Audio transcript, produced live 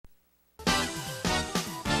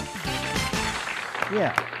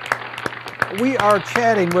Yeah. We are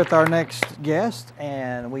chatting with our next guest,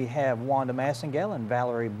 and we have Wanda Massengale and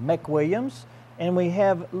Valerie McWilliams, and we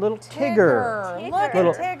have little Tigger. Look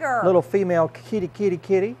Little, at Tigger. little female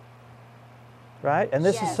kitty. Right? And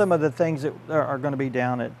this is some of the things that are going to be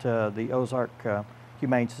down at the Ozark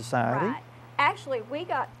Humane Society. Right. Actually, we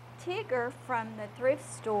got Tigger from the thrift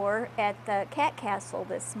store at the Cat Castle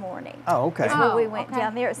this morning. Oh, okay. That's where we went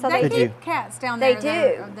down there. So they Did you- keep cats down They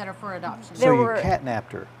there do. that are for adoption. So There you were-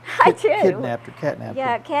 catnapped her. I do. Catnapped her.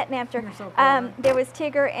 Yeah, catnapped her. You're so clever. There was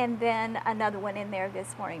Tigger and then another one in there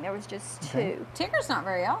this morning. There was just Okay. two. Tigger's not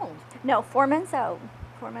very old. No, 4 months old.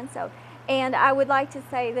 4 months old. And I would like to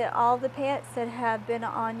say that all the pets that have been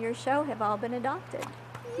on your show have all been adopted.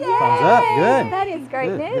 Thumbs up. Good. That is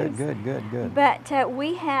great news. Good. But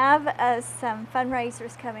we have some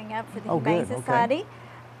fundraisers coming up for the Oh, Humane good, okay. Society.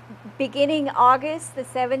 Beginning August the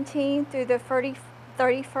 17th through the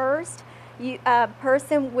 31st, a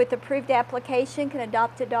person with approved application can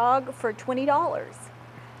adopt a dog for $20.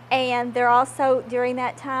 And they're also, during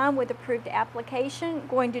that time, with approved application,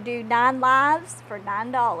 going to do 9 lives for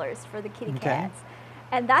 $9 for the kitty Okay. cats.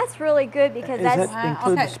 And that's really good because Does that's that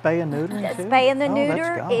include okay. the spay and neutering too? spay and the Oh, that's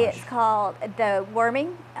neuter. gosh. It's called the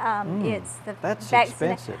worming. It's the That's vaccina-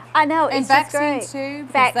 expensive. I know, And it's just great. vaccines too,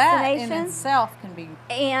 because that in Vaccination. itself can be.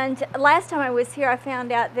 And last time I was here, I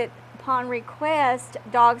found out that upon request,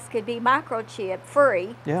 dogs could be microchipped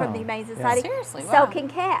free Yeah, from the Humane yeah. Society. Seriously, So wow. can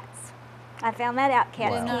cats. I found that out.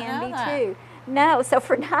 Cats Wow. Did not can know be that. too. No, so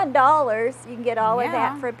for $9, you can get all of Yeah.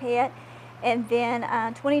 that for a pet, and then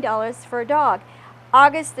 $20 for a dog.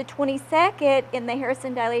 August the 22nd, in the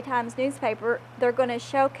Harrison Daily Times newspaper, they're going to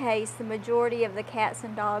showcase the majority of the cats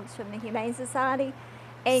and dogs from the Humane Society.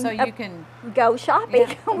 And So you can. go shopping.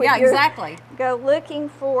 Yeah, with yeah, your- exactly. Go looking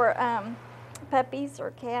for puppies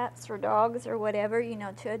or cats or dogs or whatever,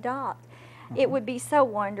 to adopt. It would be so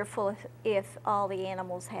wonderful if all the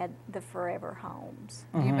animals had the forever homes.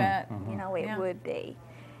 You bet. It Yeah. would be.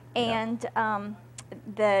 And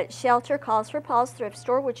the shelter Calls for Paws thrift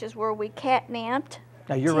store, which is where we catnapped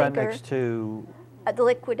Now you're right Tigger. next to. The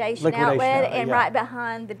liquidation Liquidation outlet, outlet, and yeah. right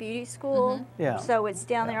behind the beauty school. Yeah. So it's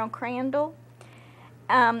down there on Crandall.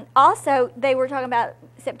 Also, they were talking about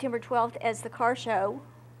September 12th as the car show.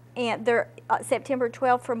 And September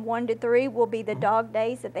 12th from 1 to 3 will be the dog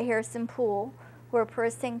days at the Harrison Pool, where a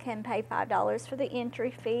person can pay $5 for the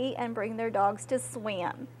entry fee and bring their dogs to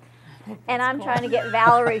swim. And I'm trying to get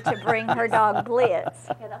Valerie to bring her dog Blitz.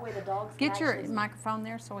 Yeah, that way the dogs Get can your actually, microphone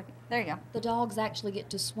there so we can. There you go. the dogs actually get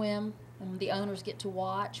to swim, and the owners get to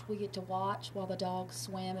watch. We get to watch while the dogs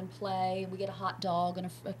swim and play. We get a hot dog and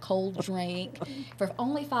a cold drink. For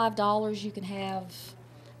only $5, you can have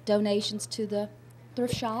donations to the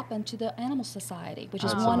thrift shop and to the Animal Society, which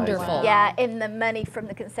is That's wonderful. amazing. Yeah, and the money from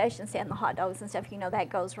the concession stand, the hot dogs and stuff, that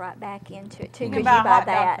goes right back into it too, You because can you buy buy a hot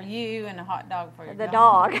that. dog for you and a hot dog for your The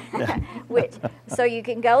dog. So you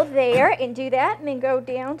can go there and do that and then go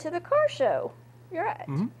down to the car show. You're right.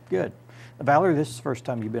 Good. Valerie, this is the first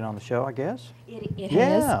time you've been on the show, I guess? It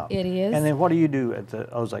Yeah. is. It is. And then what do you do at the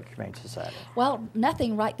Ozark Humane Society? Well,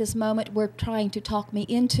 nothing right this moment. We're trying to talk me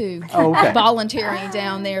into Oh, okay. volunteering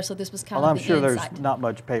down there, so this was kind Well, of I'm the sure insight. there's not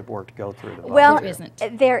much paperwork to go through. To Well, There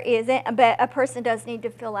isn't. There isn't, but a person does need to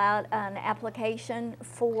fill out an application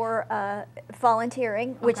for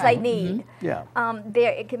volunteering, which they need. Yeah.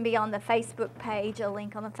 There, it can be on the Facebook page, a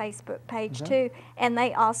link on the Facebook page too. And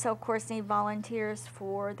they also, of course, need volunteers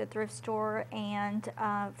for the thrift store and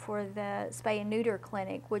for the spay and neuter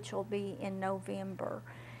clinic, which will be in November.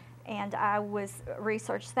 And I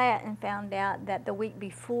researched that and found out that the week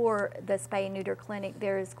before the spay and neuter clinic,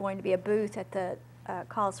 there is going to be a booth at the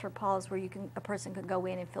Calls for Paws where a person can go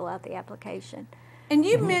in and fill out the application. And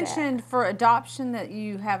you mentioned for adoption that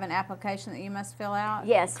you have an application that you must fill out.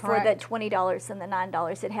 Yes, correct? for the $20 and the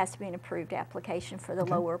 $9, it has to be an approved application for the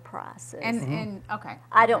lower prices. And okay.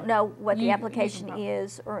 I don't know what You- the you application can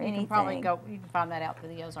is or You anything. can probably go. You can find that out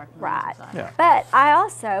through the Ozark Humane Right. Society. Yeah. But I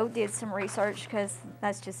also did some research because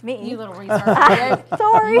that's just me. You little researcher.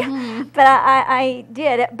 Sorry, but I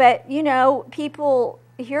did it. But people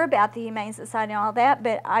hear about the Humane Society and all that,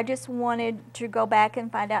 but I just wanted to go back and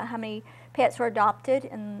find out how many pets were adopted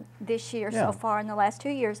in this year Yeah. so far in the last 2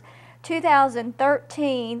 years.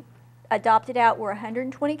 2013 adopted out were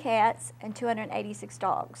 120 cats and 286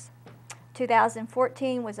 dogs.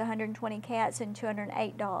 2014 was 120 cats and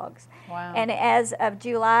 208 dogs. Wow. And as of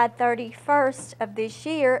July 31st of this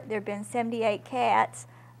year, there have been 78 cats,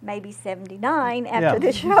 maybe 79 after Yeah.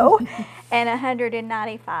 the show, and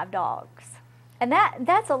 195 dogs. And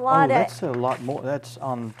that's a lot of... that's a lot more. That's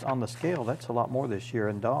on the scale. That's a lot more this year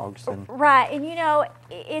in dogs than. Right, and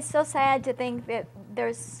it's so sad to think that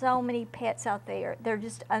there's so many pets out there. They're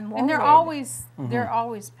just unwanted. And there are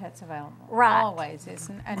always pets available. Right. Always. It's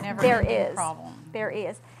a never There ending is. problem. There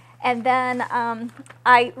is. And then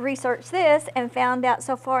I researched this and found out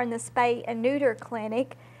so far in the spay and neuter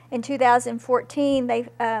clinic, in 2014, they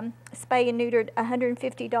spay and neutered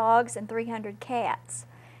 150 dogs and 300 cats.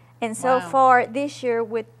 And so Wow. far this year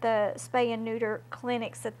with the spay and neuter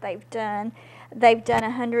clinics that they've done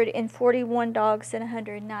 141 dogs and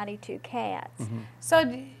 192 cats.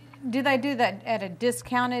 So do they do that at a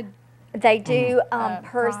discounted? They do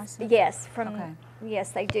price? yes, from Okay.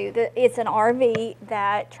 yes they do. It's an RV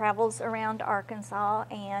that travels around Arkansas,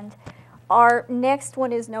 and our next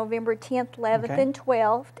one is November 10th, 11th, Okay. and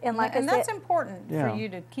 12th. And like And I that's said, important Yeah. for you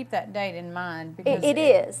to keep that date in mind. Because it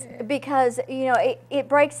is because it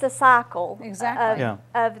breaks the cycle Exactly. Yeah.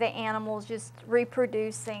 of the animals just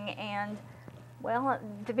reproducing and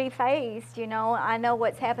to be phased. I know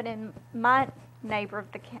what's happened in my neighbor of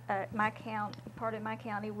my part of my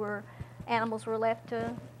county where animals were left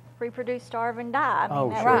to reproduce, starve, and die. I mean, Oh,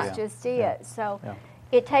 that sure, was yeah. just Yeah. it. So Yeah.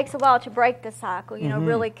 it takes a while to break the cycle.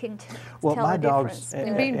 Really can Well, tell my the dogs- difference. and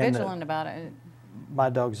but- being and the- vigilant about it. My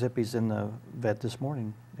dog Zippy's in the vet this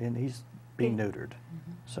morning, and he's being neutered.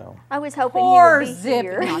 So I was hoping Poor he would be Zippy.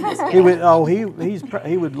 here. No, I'm just he would. Oh, he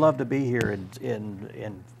would love to be here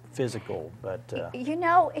in physical, but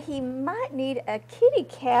He might need a kitty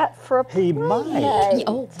cat for a He might. playmate.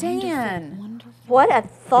 Oh, Dan. wonderful. What a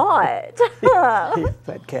thought.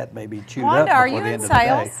 that cat may be chewed Wanda, up are before you the in end of the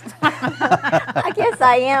day. sales? I guess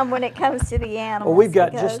I am when it comes to the animals. Well, we've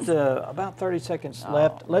got because- just about 30 seconds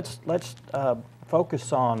left. Let's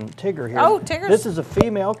focus on Tigger here. Oh, Tigger's- This is a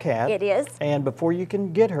female cat. It is. And before you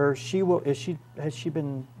can get her, has she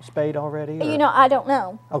been spayed already? or- I don't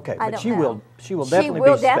know. Okay, I but don't she know. will. She will She definitely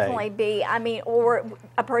will be spayed. definitely be. I mean, or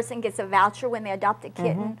a person gets a voucher when they adopt a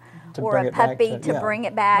kitten To or bring a it back puppy to- yeah. bring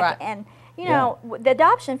it back. Right. And, Yeah. the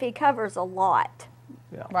adoption fee covers a lot.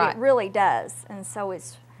 Yeah. Right. It really does. And so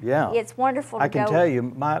it's wonderful to I can go. tell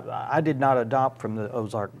you, I did not adopt from the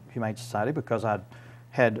Ozark Humane Society because I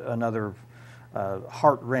had another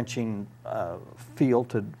heart-wrenching feel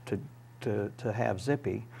to have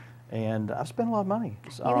Zippy, and I've spent a lot of money.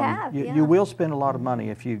 have, You yeah. will spend a lot of money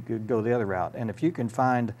if you go the other route, and if you can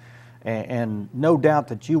find, and no doubt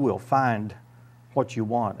that you will find what you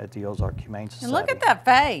want at the Ozark Humane Society. And look at that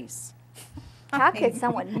face. How could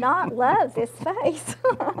someone not love this face?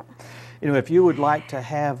 If you would like to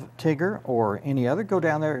have Tigger or any other, go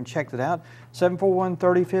down there and check it out.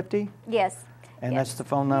 741-3050, Yes. and Yes. that's the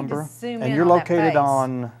phone number. zoom And in you're on that located face.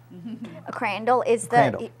 on Crandall is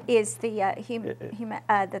Crandall. the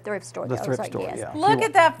thrift store. the that thrift Ozark, store. yes. Yeah. If Look you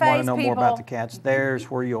at that Want face, to know more about the people. cats?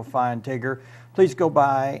 There's where you'll find Tigger. Please go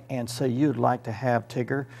by and say you'd like to have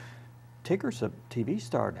Tigger. Tigger's a TV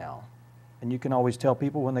star now, and you can always tell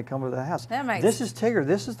people when they come to the house. That makes- This is Tigger.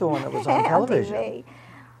 This is the one that was on television. TV.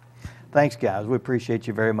 Thanks, guys. We appreciate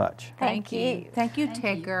you very much. Thank you. Thank you,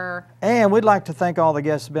 Tigger. And we'd like to thank all the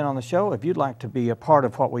guests who've been on the show. If you'd like to be a part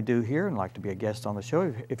of what we do here and like to be a guest on the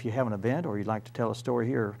show, if you have an event or you'd like to tell a story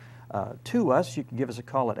here to us, you can give us a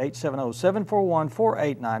call at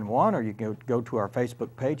 870-741-4891, or you can go to our Facebook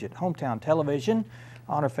page at Hometown Television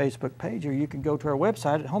on our Facebook page, or you can go to our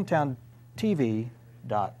website at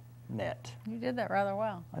hometowntv.net. You did that rather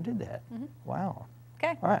well. I did that. Wow.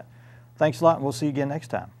 Okay. All right. Thanks a lot, and we'll see you again next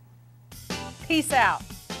time. Peace out.